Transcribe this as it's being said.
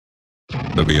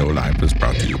The VO Live is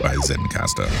brought to you by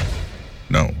Zencastr.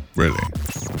 No, really.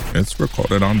 It's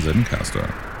recorded on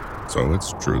Zencastr. So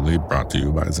it's truly brought to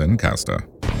you by Zencastr.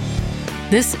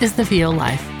 This is the VO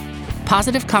Life.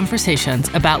 Positive conversations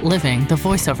about living the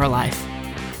voiceover life.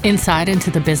 Insight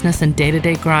into the business and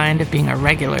day-to-day grind of being a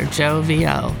regular Joe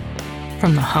VO.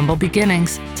 From the humble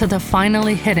beginnings to the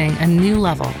finally hitting a new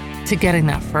level to getting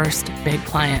that first big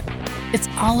client. It's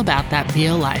all about that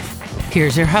VO life.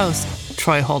 Here's your host,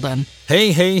 Troy Holden.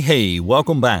 Hey,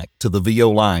 welcome back to the VO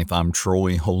Life. I'm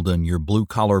Troy Holden, your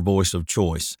blue-collar voice of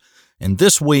choice. And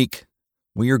this week,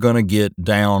 we are going to get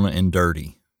down and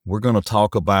dirty. We're going to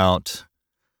talk about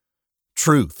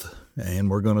truth, and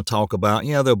we're going to talk about,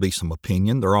 there'll be some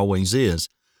opinion, there always is.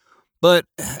 But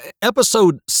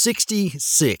episode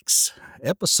 66,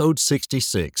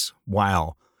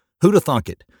 wow, who'd have thunk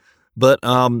it? But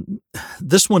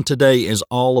this one today is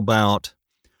all about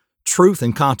truth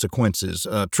and consequences,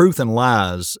 truth and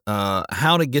lies,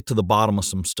 how to get to the bottom of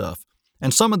some stuff.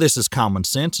 And some of this is common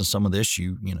sense, and some of this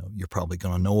you're probably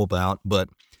going to know about. But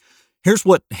here's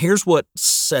what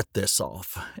set this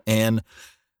off. And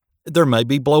there may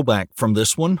be blowback from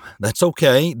this one. That's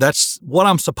okay. That's what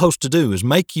I'm supposed to do, is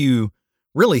make you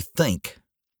really think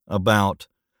about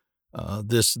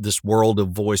this world of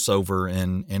voiceover.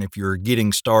 And if you're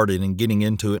getting started and getting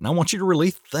into it, and I want you to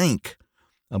really think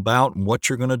about what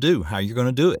you're going to do, how you're going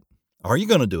to do it. Are you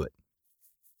going to do it?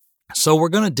 So we're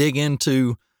going to dig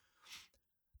into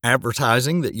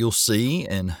advertising that you'll see,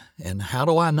 and how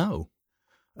do I know?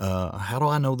 How do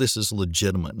I know this is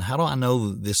legitimate? And how do I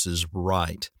know that this is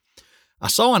right? I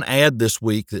saw an ad this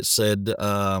week that said,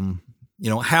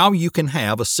 how you can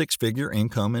have a six-figure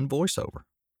income in voiceover.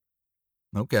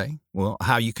 Okay, well,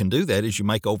 how you can do that is you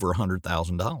make over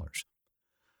 $100,000,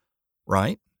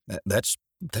 right?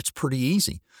 That's pretty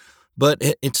easy, but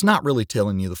it's not really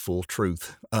telling you the full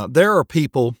truth. There are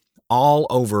people all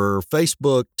over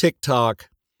Facebook, TikTok,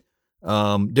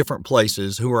 different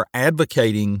places who are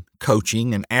advocating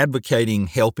coaching and advocating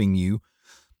helping you.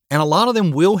 And a lot of them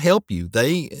will help you.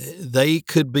 They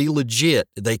could be legit.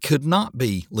 They could not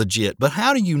be legit. But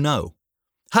how do you know?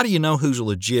 How do you know who's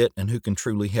legit and who can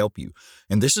truly help you?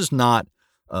 And this is not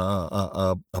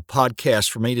a podcast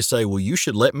for me to say, well, you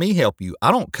should let me help you.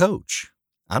 I don't coach.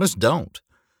 I just don't.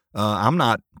 I'm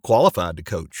not qualified to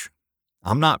coach.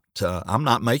 I'm not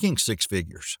making six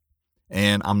figures,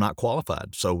 and I'm not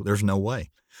qualified. So there's no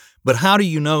way. But how do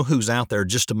you know who's out there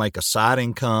just to make a side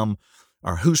income,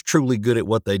 or who's truly good at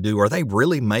what they do? Are they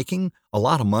really making a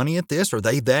lot of money at this? Are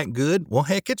they that good? Well,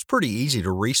 heck, it's pretty easy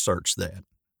to research that.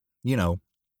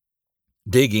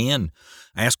 Dig in,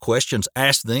 ask questions,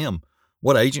 ask them,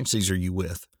 what agencies are you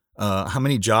with? How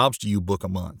many jobs do you book a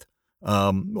month?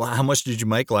 How much did you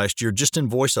make last year just in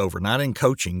voiceover, not in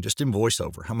coaching, just in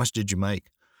voiceover? How much did you make?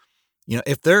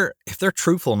 If they're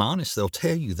truthful and honest, they'll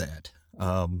tell you that.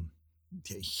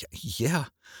 Yeah,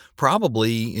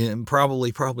 probably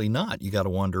not. You got to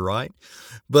wonder, right?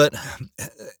 But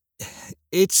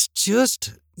it's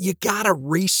just, you got to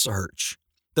research.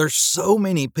 There's so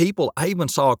many people. I even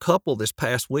saw a couple this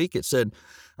past week. It said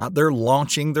they're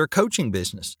launching their coaching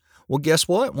business. Well, guess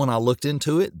what? When I looked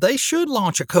into it, they should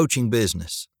launch a coaching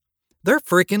business. They're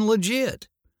freaking legit.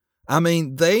 I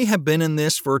mean, they have been in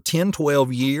this for 10,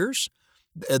 12 years.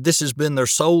 This has been their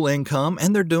sole income,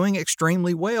 and they're doing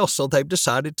extremely well, so they've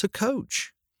decided to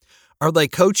coach. Are they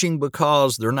coaching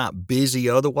because they're not busy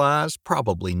otherwise?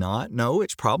 Probably not. No,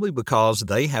 it's probably because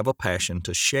they have a passion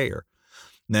to share.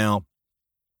 Now,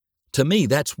 to me,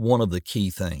 that's one of the key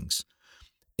things.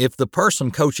 If the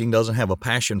person coaching doesn't have a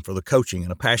passion for the coaching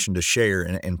and a passion to share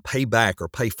and pay back or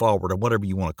pay forward or whatever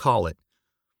you want to call it,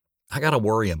 I got to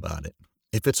worry about it.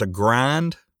 If it's a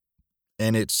grind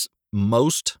and it's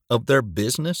most of their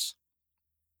business,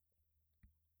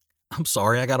 I'm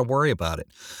sorry, I got to worry about it.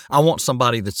 I want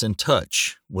somebody that's in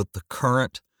touch with the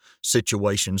current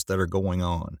situations that are going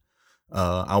on.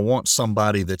 I want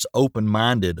somebody that's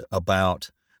open-minded about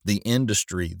the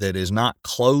industry, that is not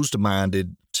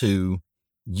closed-minded to,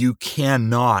 you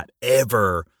cannot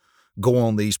ever go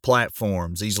on these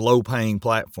platforms, these low-paying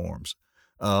platforms,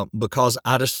 because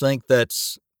I just think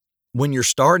that's, when you're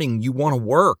starting, you want to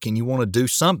work and you want to do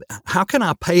something. How can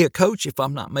I pay a coach if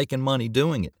I'm not making money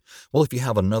doing it? Well, if you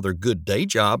have another good day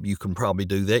job, you can probably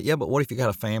do that. Yeah, but what if you got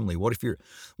a family? What if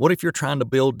you're trying to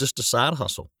build just a side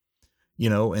hustle?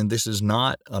 And this is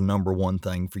not a number one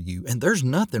thing for you. And there's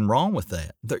nothing wrong with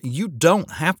that. You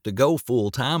don't have to go full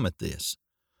time at this.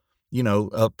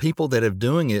 People that are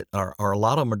doing it are a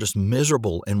lot of them are just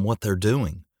miserable in what they're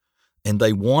doing. And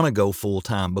they want to go full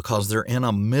time because they're in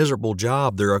a miserable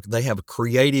job. They have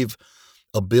creative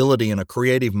ability and a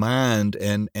creative mind,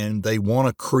 and they want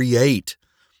to create,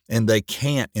 and they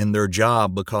can't in their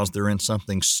job because they're in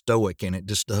something stoic and it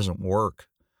just doesn't work.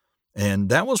 And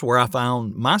that was where I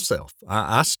found myself.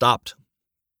 I stopped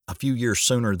a few years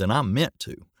sooner than I meant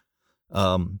to.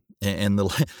 And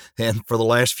for the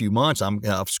last few months,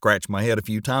 I've scratched my head a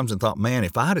few times and thought, man,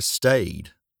 if I'd have stayed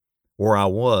where I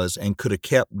was and could have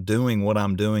kept doing what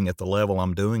I'm doing at the level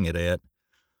I'm doing it at,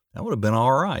 that would have been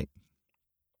all right.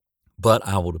 But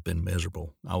I would have been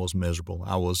miserable. I was miserable.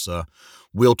 I was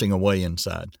wilting away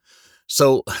inside.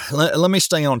 So let me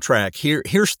stay on track.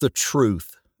 Here's the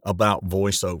truth about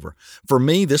voiceover. For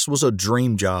me, this was a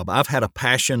dream job. I've had a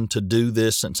passion to do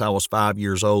this since I was 5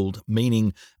 years old,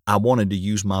 meaning I wanted to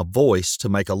use my voice to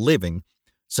make a living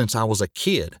since I was a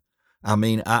kid. I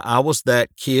mean, I was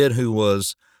that kid who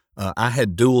was, I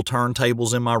had dual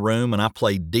turntables in my room and I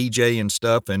played DJ and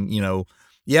stuff. And,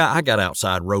 yeah, I got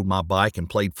outside, rode my bike and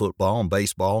played football and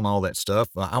baseball and all that stuff.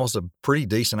 I was a pretty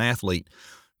decent athlete,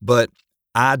 but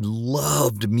I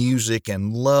loved music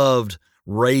and loved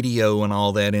radio and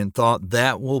all that and thought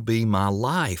that will be my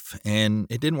life. And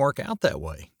it didn't work out that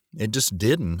way. It just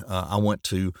didn't. I went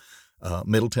to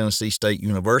Middle Tennessee State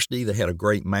University. They had a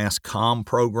great mass comm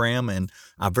program, and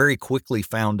I very quickly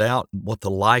found out what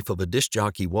the life of a disc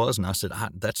jockey was. And I said,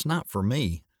 that's not for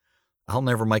me. I'll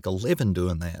never make a living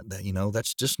doing that.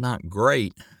 That's just not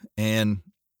great. And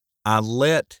I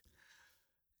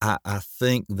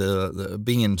think the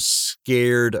being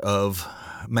scared of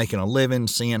making a living,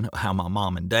 seeing how my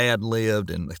mom and dad lived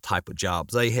and the type of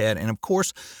jobs they had. And of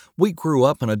course, we grew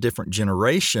up in a different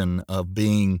generation of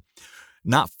being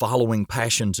not following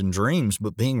passions and dreams,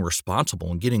 but being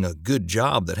responsible and getting a good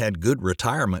job that had good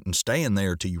retirement and staying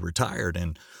there till you retired.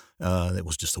 And it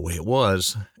was just the way it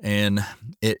was. And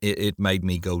it made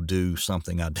me go do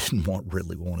something I didn't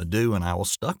really want to do. And I was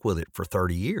stuck with it for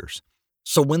 30 years.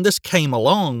 So when this came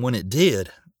along, when it did,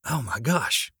 oh my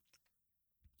gosh,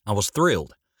 I was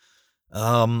thrilled.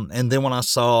 And then when I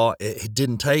saw it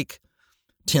didn't take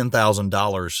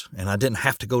 $10,000 and I didn't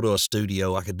have to go to a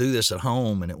studio, I could do this at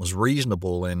home and it was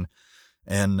reasonable. And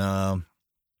heck,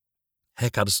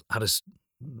 I just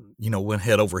went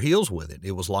head over heels with it.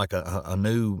 It was like a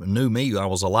new me. I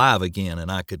was alive again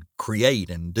and I could create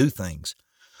and do things.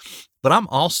 But I'm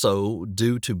also,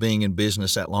 due to being in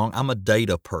business that long, I'm a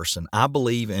data person. I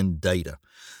believe in data.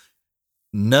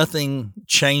 Nothing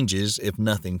changes if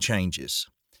nothing changes.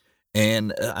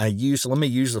 And let me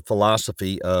use the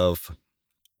philosophy of,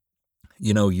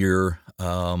 you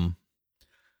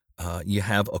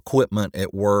have equipment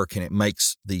at work and it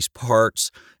makes these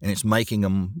parts and it's making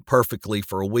them perfectly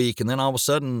for a week. And then all of a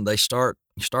sudden you start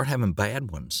having bad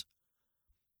ones.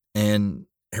 And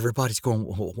everybody's going,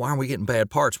 well, why are we getting bad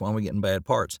parts? Why are we getting bad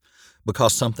parts?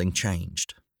 Because something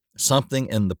changed. Something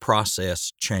in the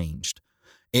process changed.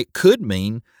 It could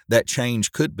mean that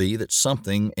change could be that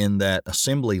something in that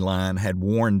assembly line had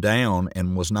worn down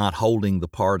and was not holding the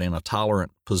part in a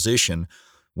tolerant position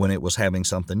when it was having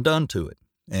something done to it.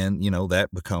 And,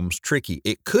 that becomes tricky.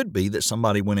 It could be that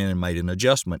somebody went in and made an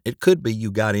adjustment. It could be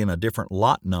you got in a different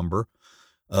lot number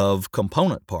of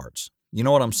component parts. You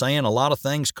know what I'm saying? A lot of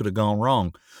things could have gone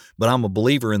wrong, but I'm a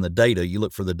believer in the data. You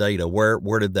look for the data.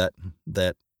 Where did that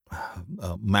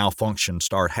malfunction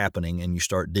start happening? And you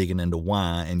start digging into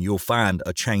why, and you'll find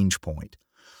a change point.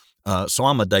 So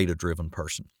I'm a data-driven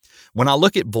person. When I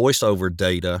look at voiceover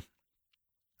data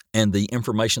and the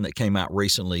information that came out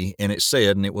recently, and it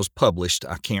said, and it was published,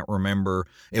 I can't remember,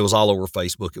 it was all over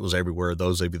Facebook, it was everywhere,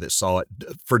 those of you that saw it,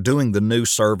 for doing the new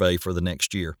survey for the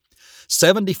next year.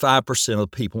 75%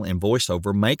 of people in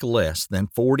voiceover make less than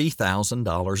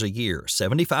 $40,000 a year.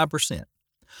 75%.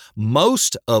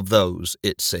 Most of those,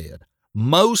 it said,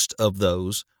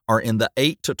 are in the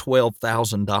 $8,000 to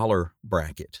 $12,000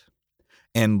 bracket,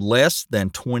 and less than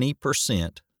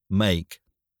 20% make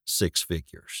six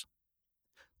figures.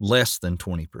 Less than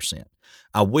 20%.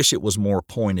 I wish it was more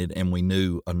pointed and we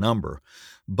knew a number,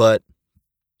 but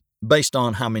based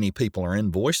on how many people are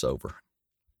in voiceover,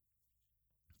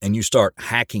 and you start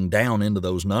hacking down into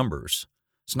those numbers,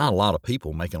 it's not a lot of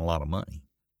people making a lot of money.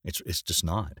 It's just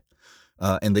not.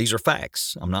 And these are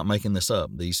facts. I'm not making this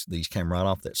up. These came right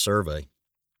off that survey.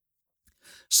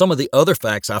 Some of the other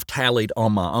facts I've tallied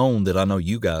on my own that I know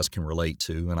you guys can relate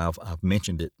to, and I've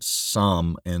mentioned it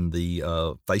some in the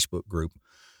Facebook group.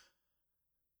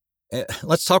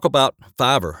 Let's talk about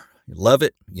Fiverr. You love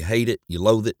it, you hate it, you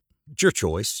loathe it. It's your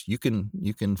choice. You can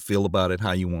feel about it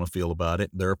how you want to feel about it.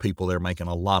 There are people there making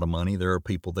a lot of money. There are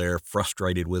people there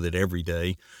frustrated with it every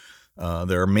day.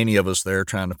 There are many of us there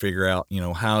trying to figure out,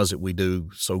 how is it we do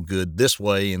so good this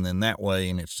way and then that way,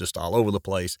 and it's just all over the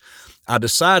place. I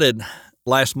decided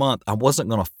last month, I wasn't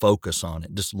going to focus on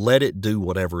it. Just let it do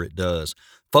whatever it does.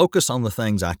 Focus on the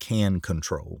things I can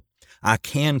control. I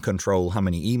can control how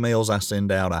many emails I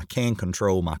send out. I can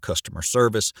control my customer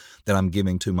service that I'm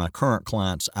giving to my current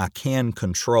clients. I can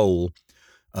control,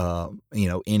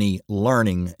 any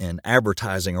learning and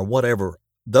advertising or whatever.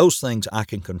 Those things I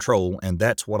can control, and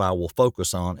that's what I will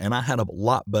focus on. And I had a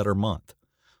lot better month,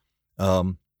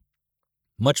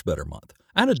 much better month.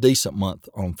 I had a decent month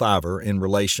on Fiverr in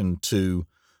relation to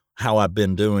how I've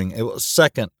been doing. It was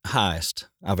second highest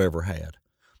I've ever had.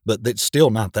 But it's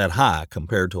still not that high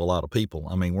compared to a lot of people.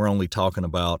 I mean, we're only talking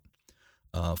about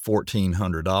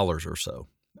 $1,400 or so.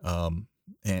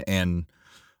 And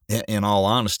in all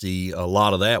honesty, a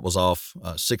lot of that was off,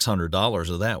 $600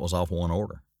 of that was off one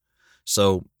order.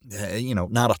 So,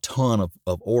 not a ton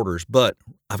of orders, but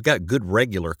I've got good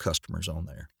regular customers on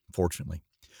there, fortunately.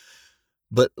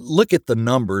 But look at the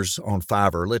numbers on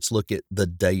Fiverr. Let's look at the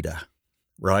data.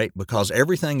 Right? Because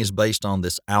everything is based on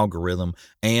this algorithm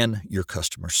and your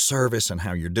customer service and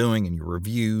how you're doing and your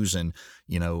reviews and,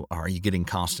 are you getting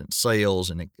constant sales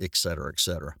and et cetera, et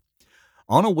cetera.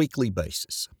 On a weekly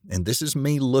basis, and this is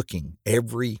me looking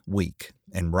every week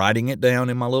and writing it down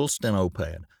in my little steno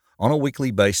pad, on a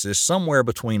weekly basis, somewhere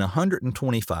between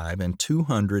 125 and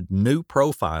 200 new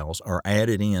profiles are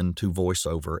added in to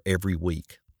VoiceOver every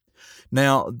week.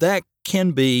 Now, that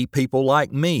can be people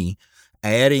like me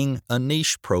adding a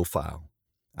niche profile.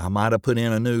 I might have put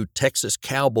in a new Texas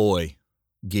cowboy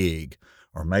gig,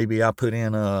 or maybe I put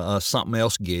in a something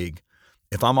else gig.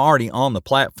 If I'm already on the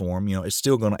platform,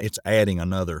 it's adding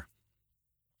another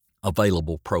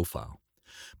available profile.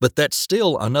 But that's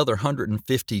still another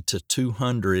 150 to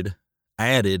 200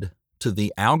 added to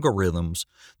the algorithms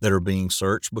that are being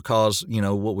searched because,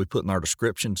 what we put in our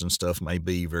descriptions and stuff may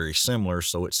be very similar,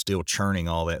 so it's still churning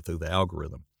all that through the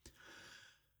algorithm.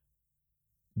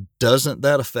 Doesn't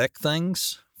that affect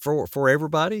things for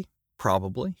everybody?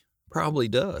 Probably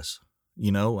does.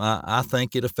 I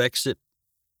think it affects it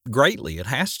greatly. It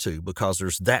has to because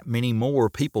there's that many more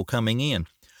people coming in.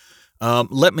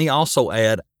 Let me also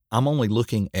add, I'm only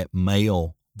looking at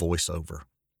male voiceover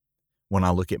when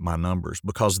I look at my numbers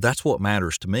because that's what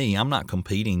matters to me. I'm not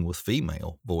competing with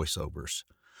female voiceovers.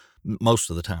 Most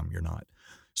of the time you're not.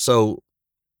 So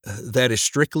that is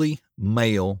strictly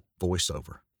male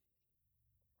voiceover.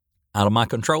 Out of my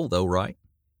control, though, right?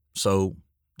 So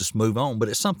just move on, but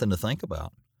it's something to think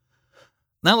about.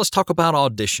 Now let's talk about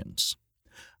auditions.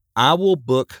 I will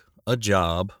book a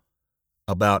job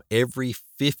about every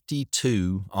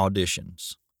 52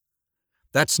 auditions.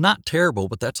 That's not terrible,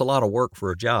 but that's a lot of work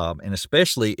for a job, and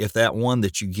especially if that one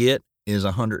that you get is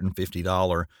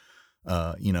 $150,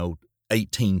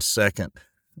 18-second,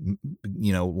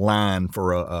 line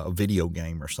for a video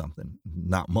game or something.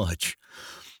 Not much.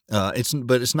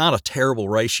 But it's not a terrible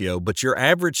ratio, but your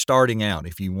average starting out,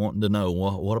 if you want to know,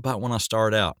 well, what about when I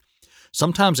start out?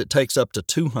 Sometimes it takes up to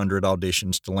 200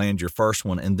 auditions to land your first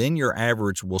one, and then your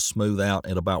average will smooth out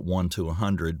at about 1 to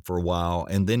 100 for a while,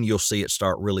 and then you'll see it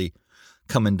start really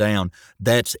coming down.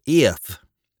 That's if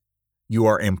you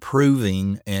are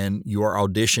improving and you are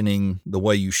auditioning the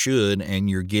way you should, and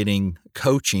you're getting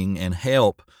coaching and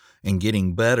help and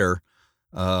getting better.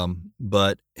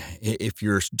 But if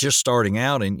you're just starting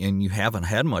out and you haven't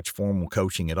had much formal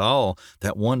coaching at all,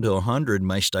 that 1 to 100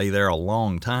 may stay there a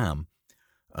long time.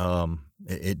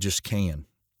 It just can.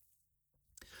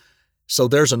 So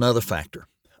there's another factor.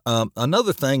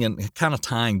 Another thing, and kind of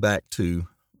tying back to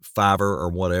Fiverr or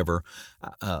whatever,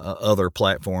 other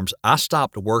platforms, I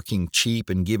stopped working cheap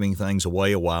and giving things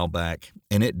away a while back,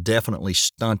 and it definitely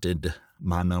stunted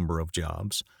my number of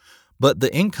jobs. But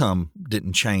the income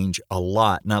didn't change a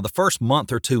lot. Now, the first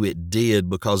month or two it did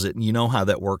because you know how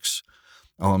that works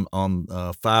on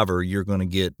Fiverr. You're going to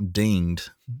get dinged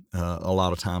a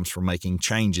lot of times for making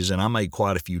changes. And I made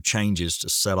quite a few changes to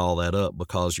set all that up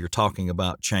because you're talking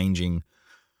about changing,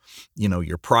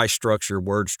 your price structure,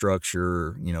 word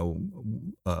structure, your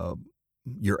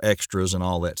extras and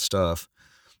all that stuff.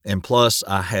 And plus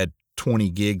I had 20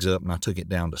 gigs up and I took it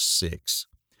down to 6.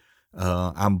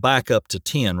 I'm back up to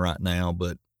 10 right now,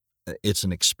 but it's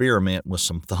an experiment with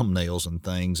some thumbnails and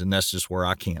things, and that's just where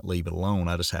I can't leave it alone.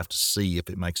 I just have to see if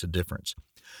it makes a difference.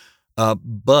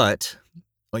 But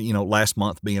last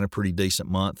month being a pretty decent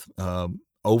month,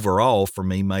 overall for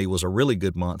me, May was a really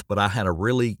good month, but I had a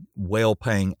really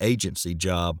well-paying agency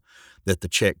job that the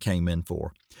check came in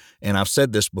for. And I've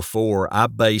said this before, I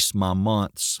base my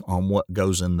months on what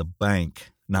goes in the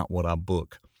bank, not what I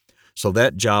book. So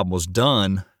that job was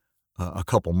done a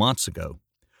couple months ago,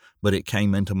 but it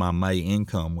came into my May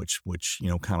income, which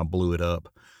kind of blew it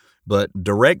up. But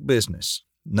direct business,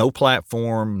 no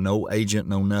platform, no agent,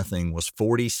 no nothing, was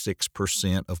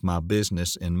 46% of my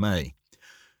business in May.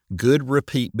 Good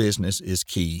repeat business is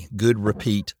key. Good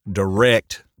repeat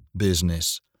direct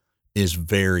business is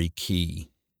very key.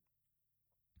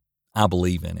 I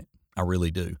believe in it. I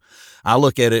really do. I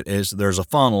look at it as there's a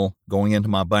funnel going into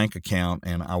my bank account,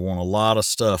 and I want a lot of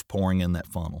stuff pouring in that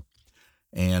funnel.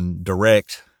 And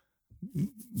direct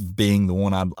being the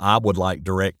one I would like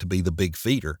direct to be the big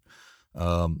feeder.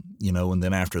 And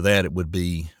then after that, it would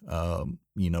be,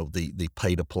 the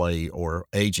pay to play or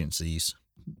agencies.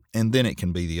 And then it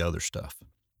can be the other stuff.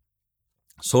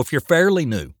 So if you're fairly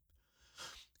new,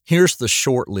 here's the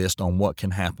short list on what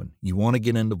can happen. You want to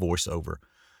get into voiceover.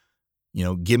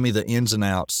 Give me the ins and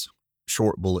outs,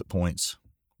 short bullet points.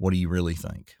 What do you really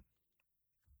think?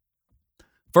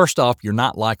 First off, you're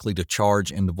not likely to charge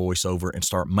into voiceover and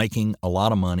start making a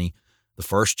lot of money the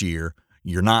first year.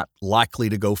 You're not likely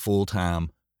to go full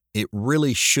time. It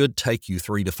really should take you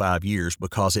 3 to 5 years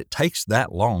because it takes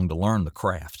that long to learn the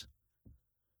craft.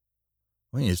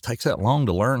 It takes that long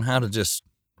to learn how to just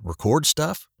record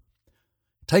stuff.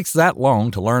 It takes that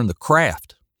long to learn the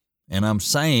craft. And I'm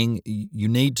saying you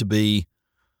need to be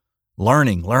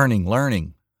learning,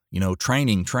 training.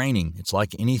 It's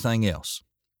like anything else.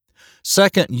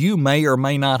 Second, you may or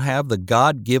may not have the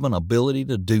God-given ability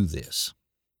to do this.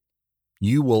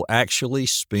 You will actually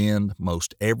spend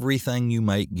most everything you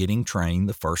make getting trained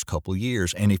the first couple of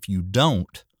years. And if you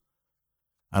don't,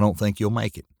 I don't think you'll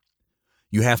make it.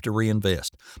 You have to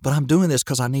reinvest. But I'm doing this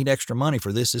because I need extra money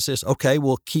for this. Okay,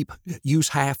 well, use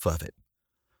half of it.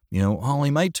 I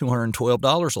only made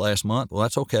 $212 last month. Well,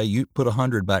 that's okay. You put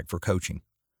 $100 back for coaching.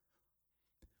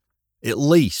 At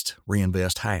least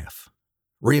reinvest half.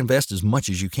 Reinvest as much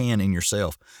as you can in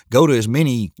yourself. Go to as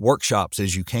many workshops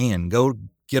as you can. Go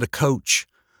get a coach.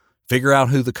 Figure out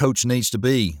who the coach needs to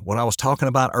be. What I was talking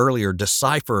about earlier,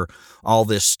 decipher all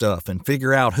this stuff and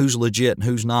figure out who's legit and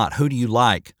who's not. Who do you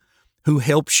like? Who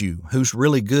helps you? Who's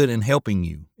really good in helping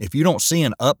you? If you don't see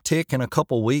an uptick in a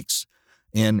couple weeks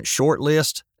in short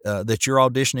list that you're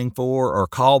auditioning for or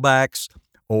callbacks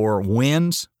or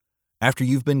wins after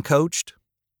you've been coached,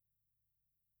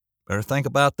 better think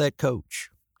about that coach.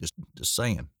 Just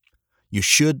saying. You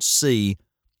should see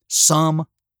some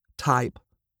type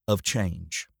of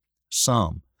change.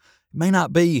 Some. It may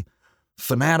not be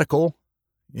fanatical.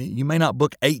 You may not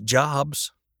book 8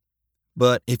 jobs,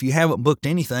 but if you haven't booked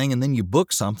anything and then you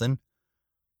book something,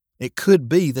 it could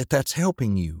be that that's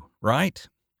helping you, right?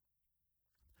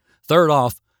 Third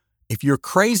off, if you're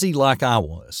crazy like I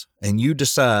was and you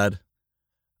decide,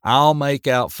 I'll make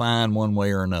out fine one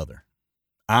way or another,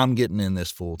 I'm getting in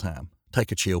this full time,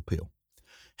 take a chill pill.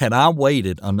 Had I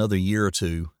waited another year or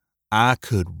two, I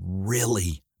could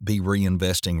really be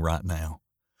reinvesting right now.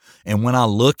 And when I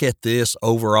look at this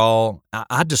overall,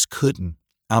 I just couldn't.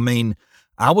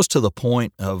 I was to the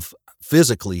point of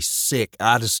physically sick.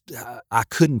 I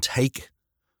couldn't take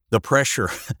the pressure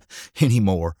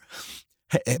anymore.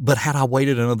 But had I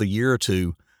waited another year or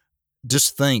two,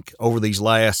 just think over these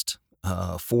last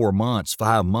 4 months,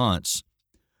 5 months,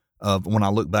 of when I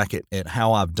look back at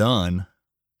how I've done,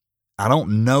 I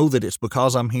don't know that it's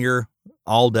because I'm here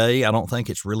all day. I don't think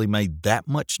it's really made that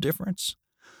much difference.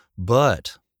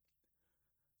 But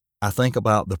I think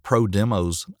about the pro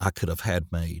demos I could have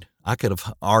had made. I could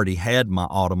have already had my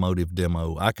automotive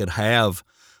demo. I could have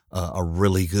a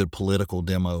really good political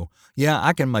demo. Yeah,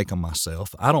 I can make them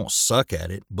myself. I don't suck at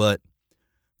it, but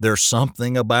there's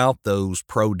something about those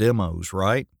pro demos,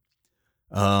 right?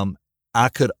 I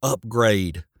could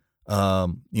upgrade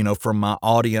from my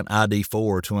Audient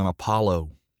ID4 to an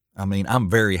Apollo. I'm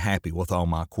very happy with all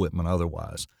my equipment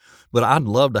otherwise. But I'd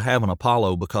love to have an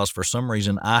Apollo because for some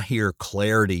reason I hear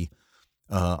clarity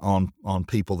on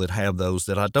people that have those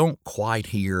that I don't quite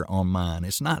hear on mine.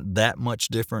 It's not that much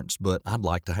difference, but I'd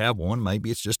like to have one.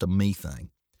 Maybe it's just a me thing.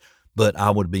 But I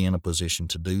would be in a position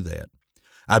to do that.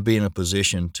 I'd be in a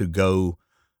position to go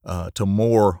to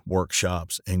more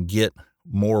workshops and get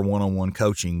more one-on-one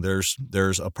coaching.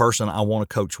 There's a person I want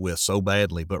to coach with so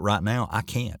badly, but right now I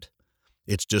can't.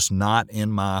 It's just not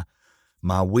in my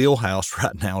wheelhouse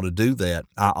right now to do that.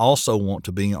 I also want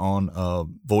to be on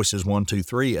Voices 1, 2,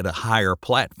 3 at a higher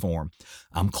platform.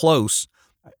 I'm close.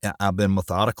 I've been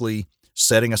methodically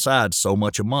setting aside so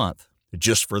much a month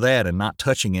just for that and not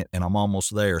touching it, and I'm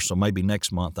almost there. So maybe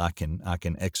next month I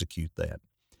can execute that.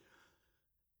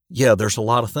 Yeah, there's a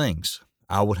lot of things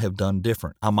I would have done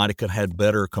different. I might have had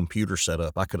better computer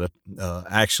setup. I could have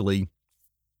actually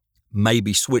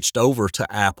maybe switched over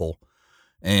to Apple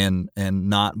and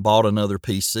not bought another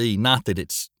PC. Not that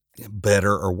it's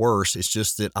better or worse. It's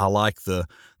just that I like the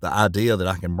idea that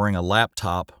I can bring a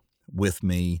laptop with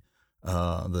me,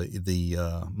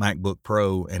 the MacBook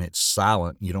Pro, and it's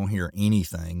silent. You don't hear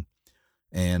anything.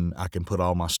 And I can put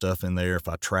all my stuff in there if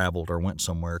I traveled or went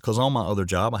somewhere. Because on my other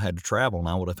job, I had to travel, and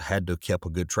I would have had to have kept a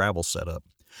good travel setup.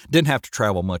 Didn't have to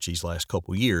travel much these last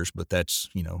couple of years, but that's,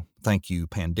 thank you,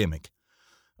 pandemic.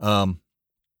 But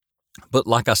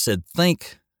like I said,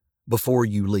 think before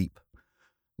you leap.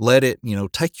 Let it,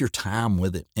 take your time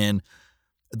with it. And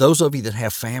those of you that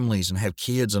have families and have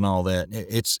kids and all that,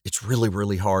 it's really,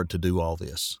 really hard to do all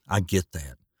this. I get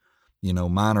that.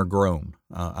 Mine are grown.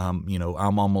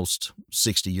 I'm almost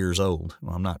 60 years old.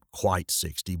 Well, I'm not quite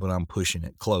 60, but I'm pushing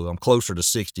it close. I'm closer to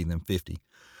 60 than 50.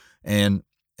 And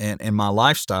my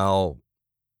lifestyle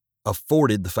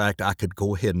afforded the fact I could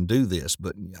go ahead and do this.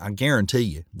 But I guarantee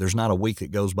you, there's not a week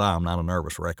that goes by I'm not a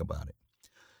nervous wreck about it.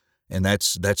 And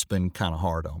that's been kind of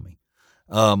hard on me.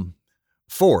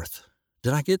 Fourth,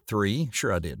 did I get 3?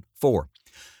 Sure I did. 4.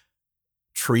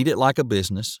 Treat it like a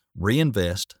business,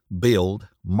 reinvest, build,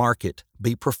 market,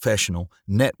 be professional,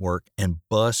 network, and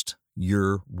bust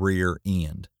your rear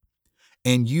end.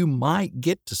 And you might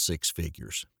get to 6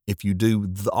 figures if you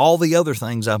do all the other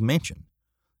things I've mentioned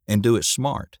and do it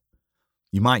smart.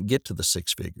 You might get to the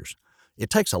 6 figures. It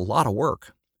takes a lot of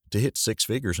work to hit 6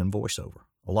 figures in voiceover,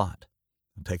 a lot.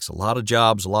 It takes a lot of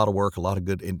jobs, a lot of work, a lot of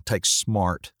good. It takes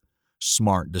smart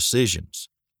decisions.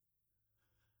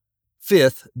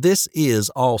 5th, this is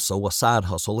also a side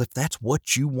hustle if that's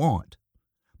what you want.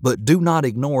 But do not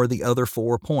ignore the other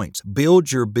 4 points.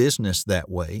 Build your business that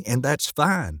way, and that's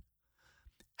fine.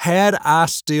 Had I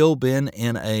still been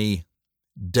in a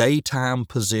daytime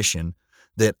position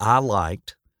that I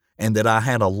liked and that I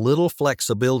had a little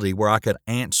flexibility where I could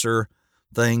answer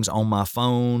things on my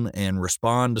phone and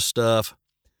respond to stuff,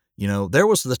 there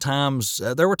were times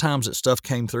that stuff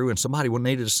came through and somebody would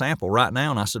needed a sample right now.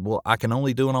 And I said, well, I can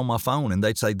only do it on my phone. And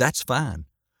they'd say, that's fine.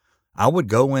 I would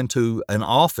go into an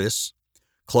office,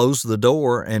 close the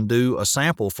door, and do a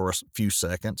sample for a few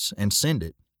seconds and send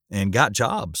it, and got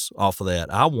jobs off of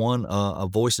that. I won a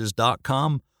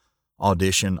voices.com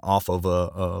audition off of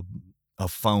a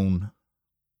phone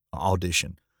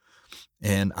audition.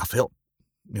 And I felt,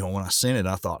 when I sent it,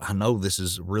 I thought, I know this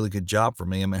is a really good job for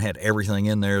me. I mean, it had everything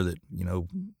in there that,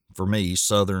 for me,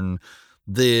 Southern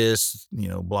this,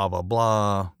 blah, blah,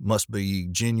 blah, must be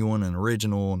genuine and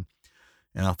original.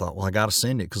 And I thought, well, I got to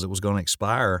send it because it was going to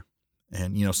expire.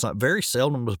 And, very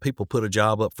seldom does people put a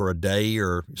job up for a day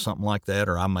or something like that,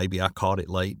 or maybe I caught it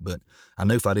late, but I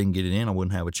knew if I didn't get it in, I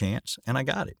wouldn't have a chance, and I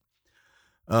got it.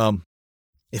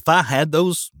 If I had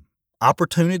those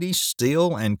opportunities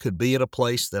still and could be at a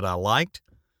place that I liked,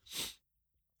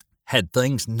 had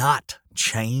things not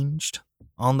changed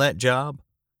on that job,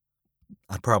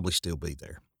 I'd probably still be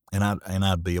there. And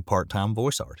I'd be a part-time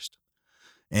voice artist.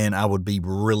 And I would be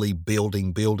really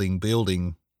building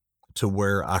to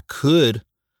where I could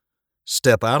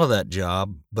step out of that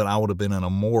job, but I would have been in a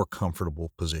more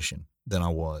comfortable position than I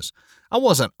was. I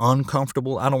wasn't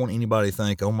uncomfortable. I don't want anybody to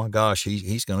think, oh my gosh,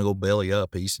 he's going to go belly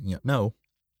up. No,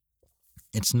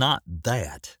 it's not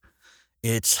that.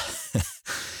 It's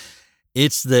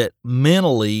that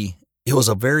mentally it was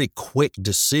a very quick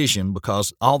decision,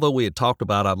 because although we had talked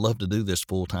about I'd love to do this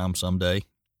full time someday,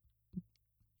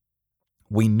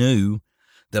 we knew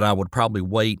that I would probably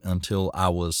wait until I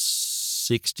was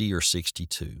 60 or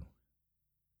 62. And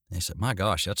they said, my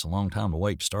gosh, that's a long time to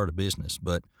wait to start a business.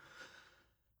 But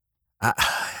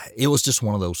it was just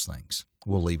one of those things.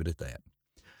 We'll leave it at that.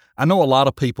 I know a lot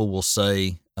of people will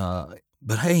say,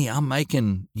 but hey, I'm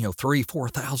making,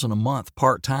 $3,000-$4,000 a month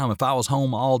part-time. If I was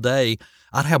home all day,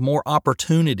 I'd have more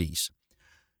opportunities.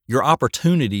 Your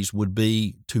opportunities would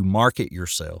be to market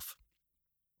yourself.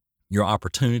 Your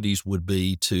opportunities would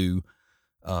be to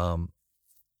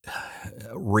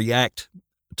react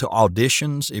to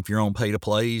auditions if you're on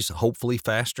pay-to-plays, hopefully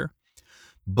faster.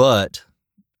 But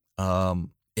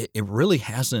it really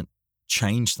hasn't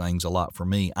changed things a lot for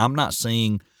me. I'm not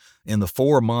seeing in the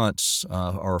 4 months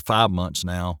or 5 months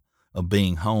now of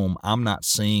being home, I'm not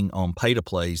seeing on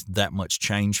pay-to-plays that much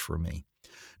change for me.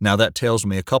 Now, that tells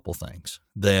me a couple things,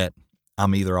 that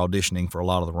I'm either auditioning for a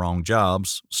lot of the wrong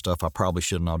jobs, stuff I probably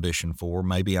shouldn't audition for.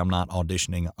 Maybe I'm not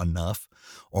auditioning enough,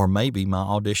 or maybe my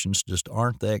auditions just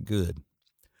aren't that good.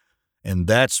 And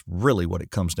that's really what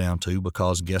it comes down to,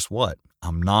 because guess what?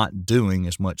 I'm not doing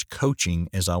as much coaching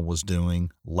as I was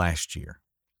doing last year.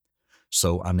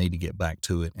 So I need to get back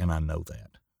to it, and I know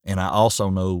that. And I also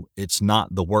know it's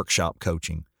not the workshop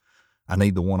coaching. I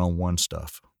need the one-on-one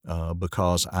stuff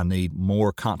because I need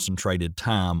more concentrated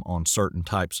time on certain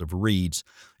types of reads,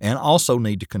 and also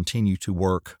need to continue to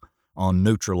work on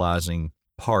neutralizing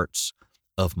parts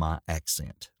of my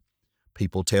accent.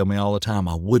 People tell me all the time,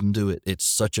 I wouldn't do it. It's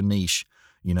such a niche,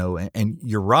 and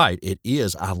you're right. It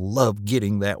is. I love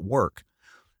getting that work,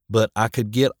 but I could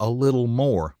get a little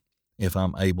more if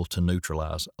I'm able to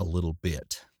neutralize a little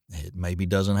bit. It maybe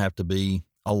doesn't have to be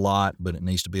a lot, but it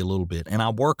needs to be a little bit. And I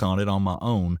work on it on my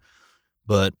own,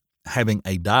 but having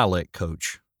a dialect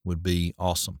coach would be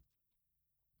awesome.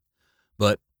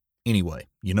 But anyway,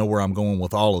 you know where I'm going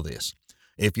with all of this.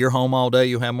 If you're home all day,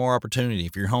 you'll have more opportunity.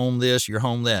 If you're home this, you're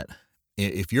home that.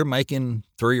 If you're making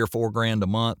 $3 or $4 a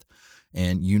month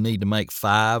and you need to make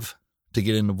 5 to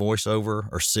get into voiceover,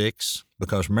 or 6,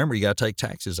 because remember, you got to take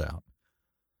taxes out.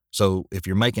 So if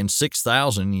you're making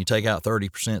 $6,000 and you take out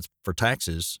 30% for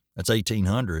taxes, that's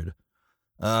 $1,800.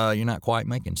 You're not quite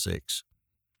making 6.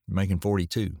 You're making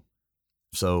 42.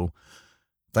 So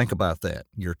think about that.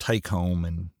 Your take home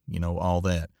and, all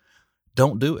that.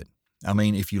 Don't do it. I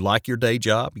mean, if you like your day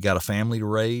job, you got a family to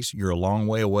raise, you're a long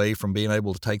way away from being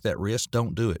able to take that risk,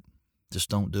 don't do it. Just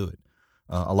don't do it.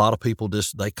 A lot of people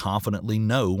they confidently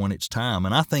know when it's time.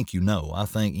 And I think I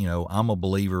think, I'm a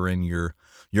believer in your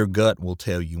gut will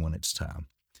tell you when it's time.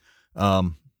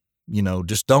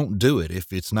 Just don't do it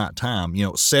if it's not time.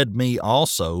 Said me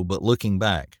also, but looking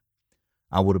back,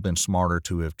 I would have been smarter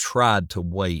to have tried to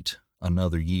wait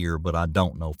another year, but I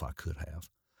don't know if I could have.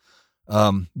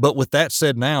 But with that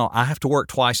said, now I have to work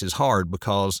twice as hard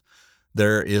because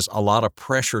there is a lot of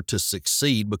pressure to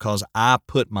succeed because I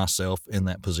put myself in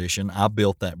that position. I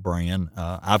built that brand.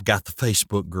 I've got the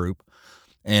Facebook group,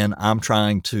 and I'm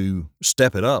trying to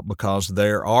step it up because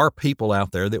there are people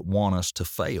out there that want us to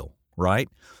fail, right?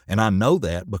 And I know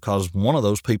that because one of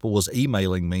those people was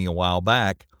emailing me a while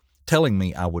back telling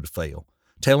me I would fail,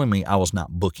 telling me I was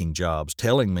not booking jobs,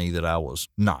 telling me that I was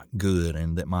not good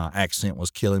and that my accent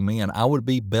was killing me, and I would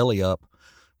be belly up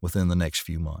within the next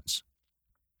few months.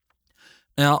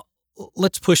 Now,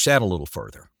 let's push that a little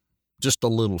further, just a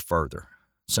little further,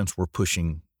 since we're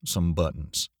pushing some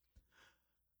buttons.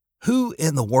 Who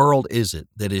in the world is it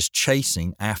that is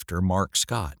chasing after Mark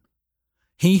Scott?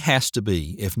 He has to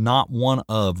be, if not one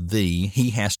of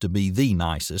he has to be the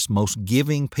nicest, most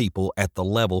giving people at the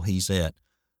level he's at.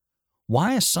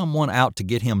 Why is someone out to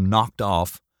get him knocked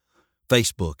off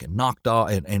Facebook and knocked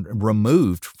off and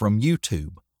removed from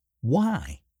YouTube?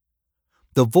 Why?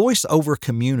 The voiceover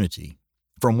community,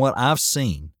 from what I've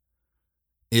seen,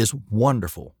 is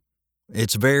wonderful.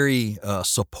 It's very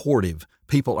supportive.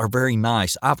 People are very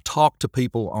nice. I've talked to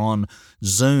people on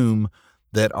Zoom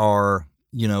that are,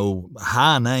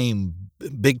 high name,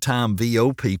 big time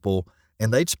VO people,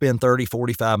 and they'd spend 30,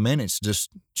 45 minutes just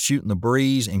shooting the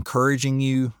breeze, encouraging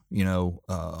you,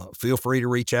 feel free to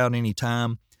reach out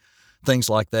anytime, things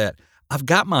like that. I've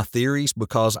got my theories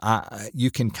because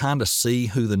you can kind of see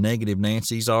who the negative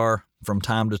Nancys are from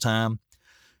time to time.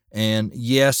 And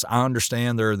yes, I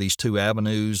understand there are these 2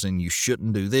 avenues, and you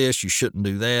shouldn't do this, you shouldn't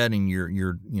do that, and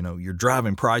you're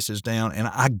driving prices down. And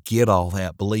I get all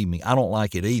that. Believe me, I don't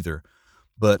like it either.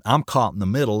 But I'm caught in the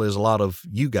middle, as a lot of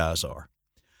you guys are.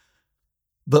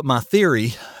 But my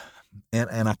theory,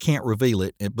 and I can't reveal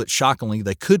it, but shockingly,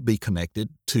 they could be connected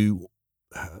to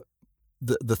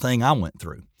the thing I went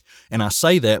through. And I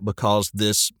say that because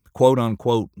this quote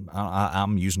unquote,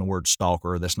 I'm using the word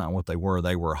stalker. That's not what they were.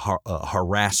 They were a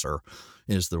harasser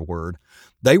is the word.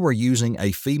 They were using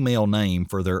a female name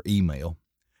for their email.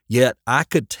 Yet I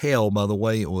could tell by the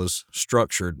way it was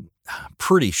structured,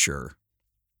 pretty sure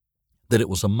that it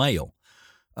was a male.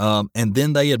 And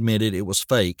then they admitted it was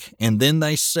fake. And then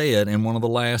they said in one of the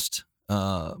last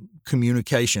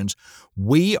communications,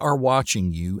 we are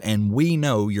watching you and we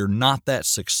know you're not that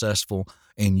successful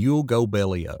and you'll go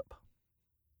belly up.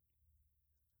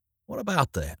 What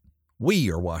about that? We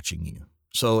are watching you.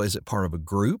 So is it part of a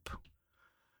group?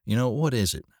 What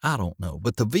is it? I don't know.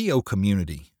 But the VO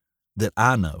community that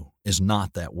I know is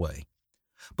not that way.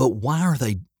 But why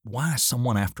is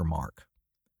someone after Mark?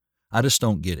 I just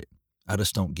don't get it.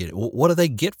 What do they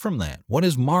get from that? What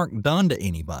has Mark done to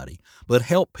anybody but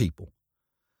help people?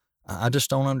 I just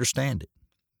don't understand it.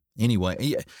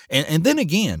 Anyway, and then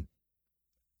again,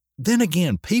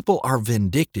 people are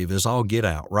vindictive as all get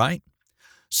out, right?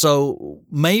 So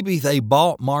maybe they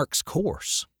bought Mark's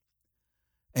course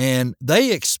and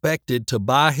they expected to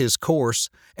buy his course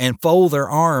and fold their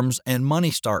arms and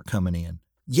money start coming in.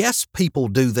 Yes, people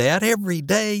do that every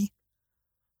day.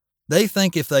 They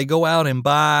think if they go out and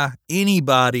buy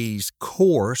anybody's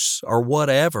course or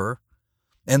whatever,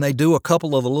 and they do a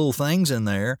couple of the little things in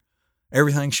there,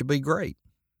 everything should be great.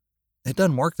 It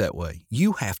doesn't work that way.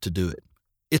 You have to do it.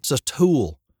 It's a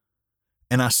tool.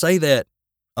 And I say that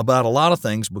about a lot of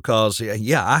things because,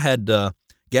 I had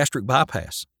gastric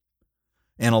bypass.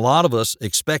 And a lot of us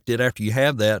expect it after you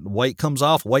have that, weight comes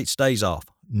off, weight stays off.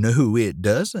 No, it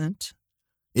doesn't.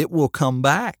 It will come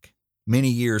back many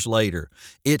years later.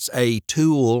 It's a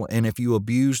tool, and if you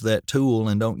abuse that tool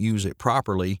and don't use it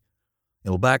properly,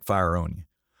 it'll backfire on you.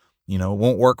 You know, it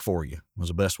won't work for you, was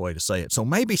the best way to say it. So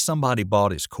maybe somebody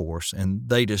bought his course and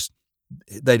they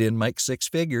didn't make six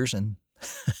figures and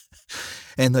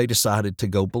and they decided to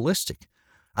go ballistic.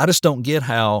 I just don't get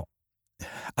how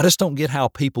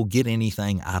people get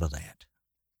anything out of that.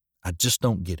 I just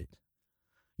don't get it.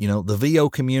 You know, the VO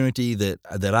community that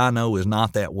I know is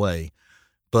not that way,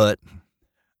 but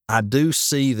I do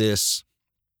see this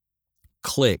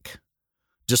clique,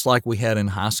 just like we had in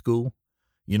high school,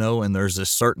 you know, and there's this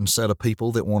certain set of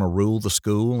people that want to rule the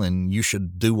school and you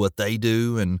should do what they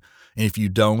do. And if you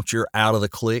don't, you're out of the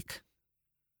clique.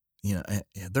 You know,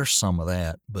 there's some of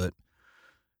that, but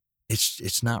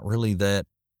it's not really that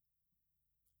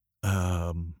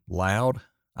loud,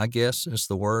 I guess is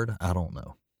the word. I don't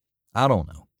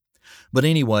know. But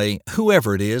anyway,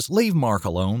 whoever it is, leave Mark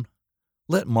alone.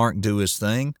 Let Mark do his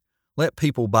thing. Let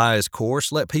people buy his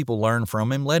course. Let people learn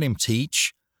from him. Let him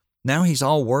teach. Now he's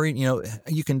all worried. You know,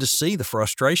 you can just see the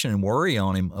frustration and worry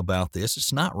on him about this.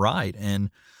 It's not right. And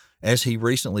as he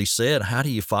recently said, how do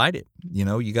you fight it? You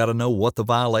know, you got to know what the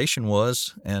violation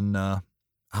was. And I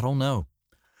don't know.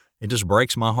 It just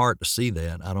breaks my heart to see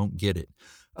that. I don't get it.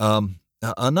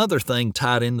 Another thing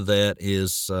tied into that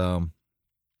is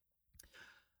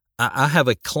I have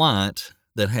a client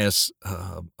that has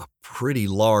a pretty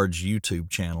large YouTube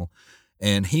channel,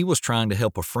 and he was trying to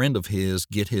help a friend of his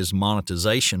get his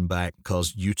monetization back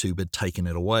because YouTube had taken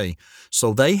it away.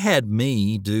 So they had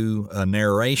me do a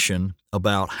narration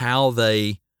about how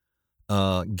they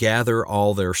gather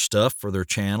all their stuff for their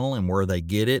channel and where they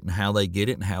get it and how they get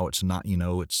it and how it's not, you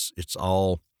know, it's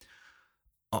all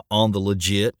on the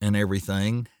legit and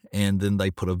everything. And then they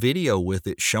put a video with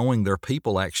it showing their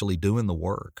people actually doing the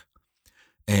work.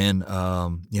 And,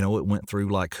 you know, it went through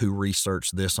like who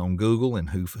researched this on Google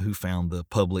and who found the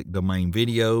public domain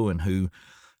video and who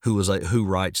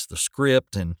writes the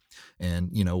script and,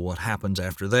 you know, what happens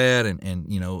after that. And,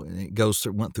 you know,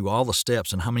 it went through all the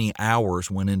steps and how many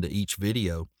hours went into each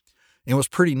video. And it was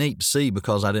pretty neat to see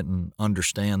because I didn't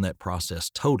understand that process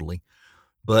totally,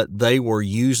 but they were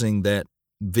using that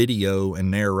video and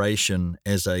narration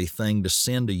as a thing to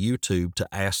send to YouTube to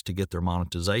ask to get their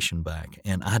monetization back.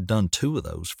 And I'd done 2 of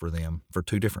those for them for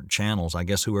 2 different channels. I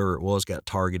guess whoever it was got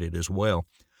targeted as well.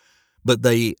 But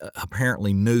they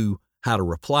apparently knew how to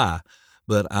reply.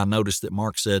 But I noticed that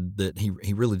Mark said that he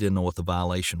really didn't know what the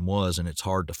violation was, and it's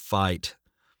hard to fight,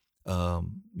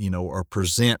 you know, or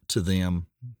present to them,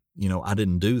 you know, I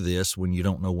didn't do this when you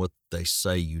don't know what they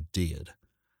say you did.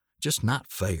 Just not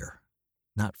fair.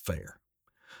 Not fair.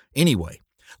 Anyway,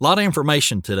 a lot of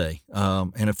information today.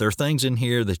 And if there are things in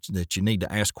here that you need to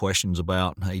ask questions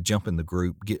about, hey, jump in the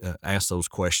group, ask those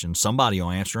questions. Somebody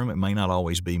will answer them. It may not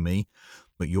always be me,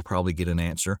 but you'll probably get an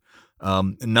answer.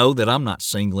 Know that I'm not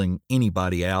singling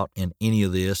anybody out in any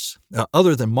of this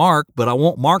other than Mark, but I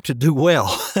want Mark to do well.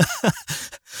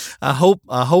 I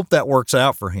hope that works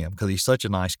out for him because he's such a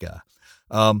nice guy.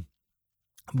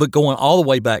 But going all the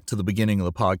way back to the beginning of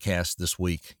the podcast this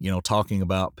week, you know, talking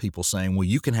about people saying, well,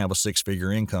 you can have a 6-figure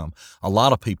income. A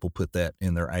lot of people put that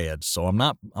in their ads. So I'm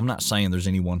not saying there's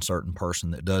any one certain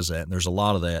person that does that. There's a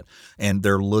lot of that. And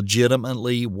there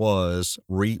legitimately was,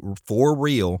 for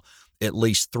real, at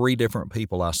least 3 different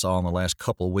people I saw in the last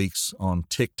couple of weeks on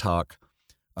TikTok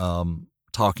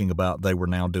talking about they were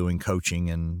now doing coaching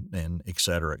and et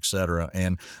cetera, et cetera.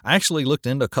 And I actually looked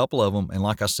into a couple of them. And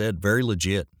like I said, very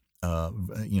legit.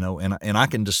 You know, and I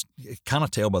can just kind of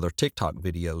tell by their TikTok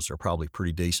videos they're probably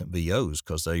pretty decent VOs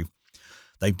because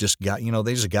they've just got, you know,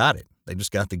 they just got it. They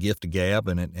just got the gift of gab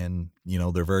and you know,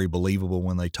 they're very believable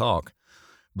when they talk.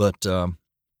 But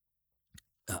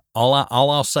all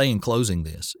I'll say in closing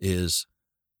this is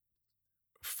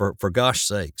for gosh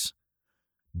sakes,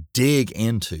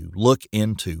 look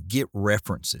into, get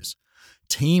references,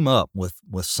 team up with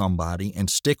somebody and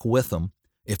stick with them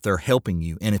if they're helping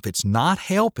you. And if it's not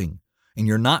helping and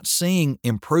you're not seeing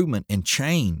improvement and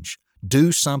change,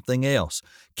 do something else.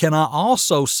 Can I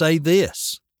also say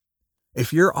this?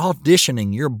 If you're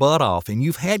auditioning your butt off and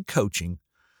you've had coaching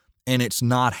and it's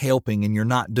not helping and you're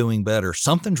not doing better,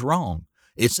 something's wrong.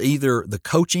 It's either the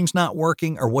coaching's not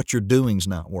working or what you're doing's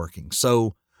not working.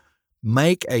 So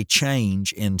make a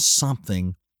change in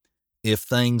something if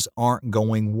things aren't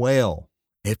going well.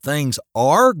 If things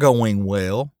are going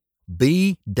well,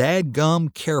 be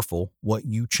dadgum careful what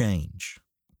you change,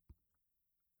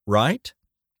 right?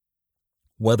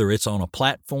 Whether it's on a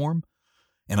platform,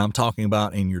 and I'm talking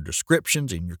about in your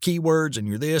descriptions, in your keywords, and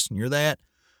your this and your that,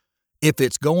 if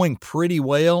it's going pretty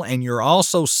well and you're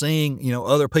also seeing,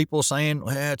 other people saying,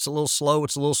 well, it's a little slow,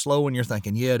 and you're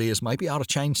thinking, yeah, it is, maybe I ought to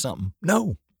change something.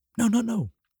 No.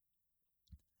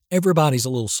 Everybody's a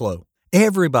little slow.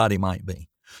 Everybody might be.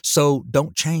 So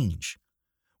don't change.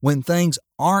 When things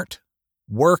aren't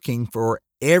working for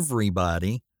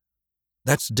everybody,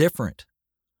 that's different.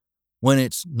 When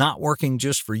it's not working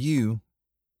just for you,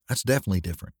 that's definitely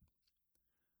different.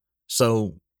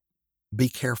 So be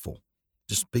careful.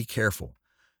 Just be careful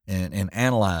and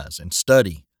analyze and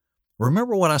study.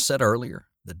 Remember what I said earlier?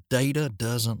 The data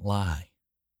doesn't lie,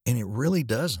 and it really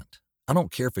doesn't. I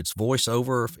don't care if it's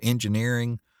voiceover, if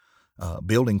engineering,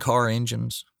 building car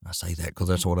engines. I say that because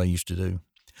that's what I used to do.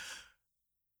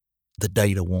 The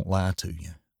data won't lie to you.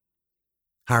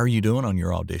 How are you doing on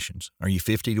your auditions? Are you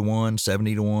 50-1,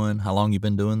 70-1? How long you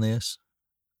been doing this?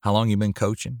 How long you been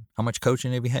coaching? How much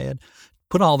coaching have you had?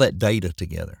 Put all that data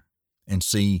together and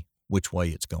see which way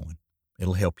it's going.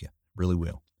 It'll help you. Really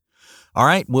will. All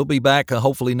right, we'll be back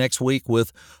hopefully next week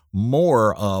with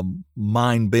more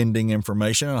mind-bending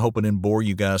information. I hope it didn't bore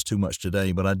you guys too much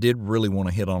today, but I did really want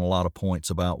to hit on a lot of points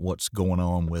about what's going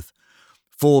on with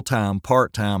full-time,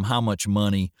 part-time, how much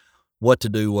money, what to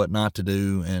do, what not to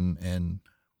do, and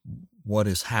what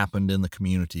has happened in the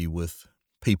community with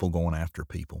people going after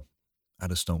people. I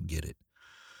just don't get it.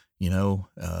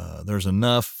 There's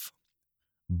enough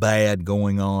bad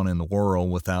going on in the world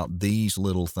without these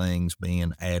little things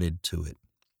being added to it.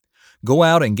 Go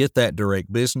out and get that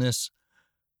direct business.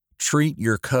 Treat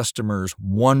your customers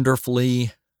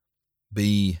wonderfully.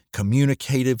 Be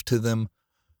communicative to them.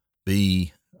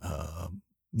 Be,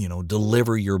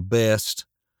 deliver your best.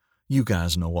 You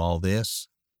guys know all this.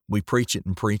 We preach it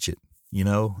and preach it,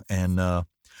 and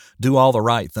do all the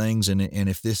right things. And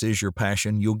if this is your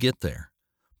passion, you'll get there.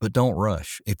 But don't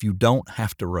rush. If you don't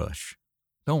have to rush,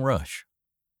 don't rush.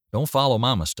 Don't follow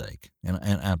my mistake. And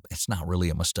it's not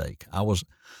really a mistake.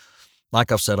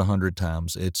 Like I've said 100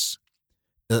 times,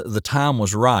 the time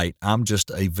was right. I'm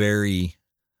very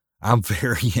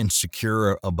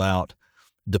insecure about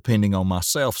depending on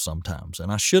myself sometimes.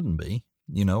 And I shouldn't be.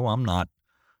 I'm not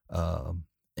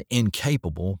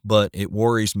incapable, but it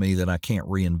worries me that I can't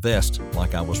reinvest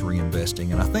like I was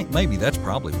reinvesting. And I think maybe that's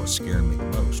probably what's scaring me the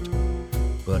most.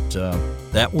 But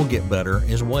that will get better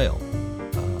as well.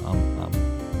 I'm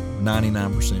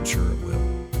 99% sure it will.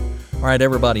 All right,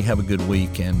 everybody, have a good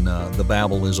week, and the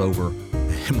babble is over,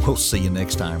 and we'll see you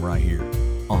next time right here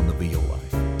on the VO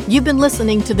Life. You've been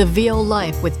listening to the VO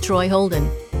Life with Troy Holden.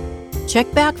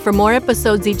 Check back for more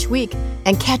episodes each week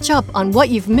and catch up on what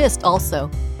you've missed also.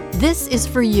 This is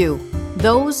for you,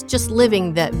 those just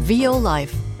living that VO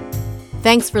life.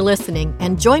 Thanks for listening,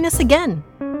 and join us again.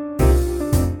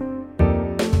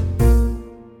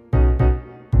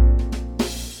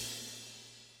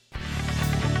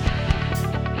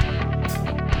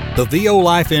 The VO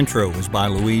Life intro is by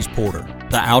Louise Porter.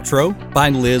 The outro by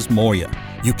Liz Moya.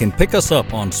 You can pick us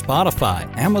up on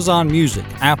Spotify, Amazon Music,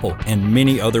 Apple, and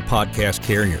many other podcast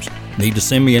carriers. Need to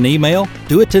send me an email?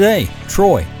 Do it today.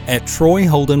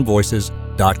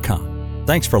 Troy@TroyHoldenVoices.com.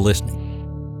 Thanks for listening.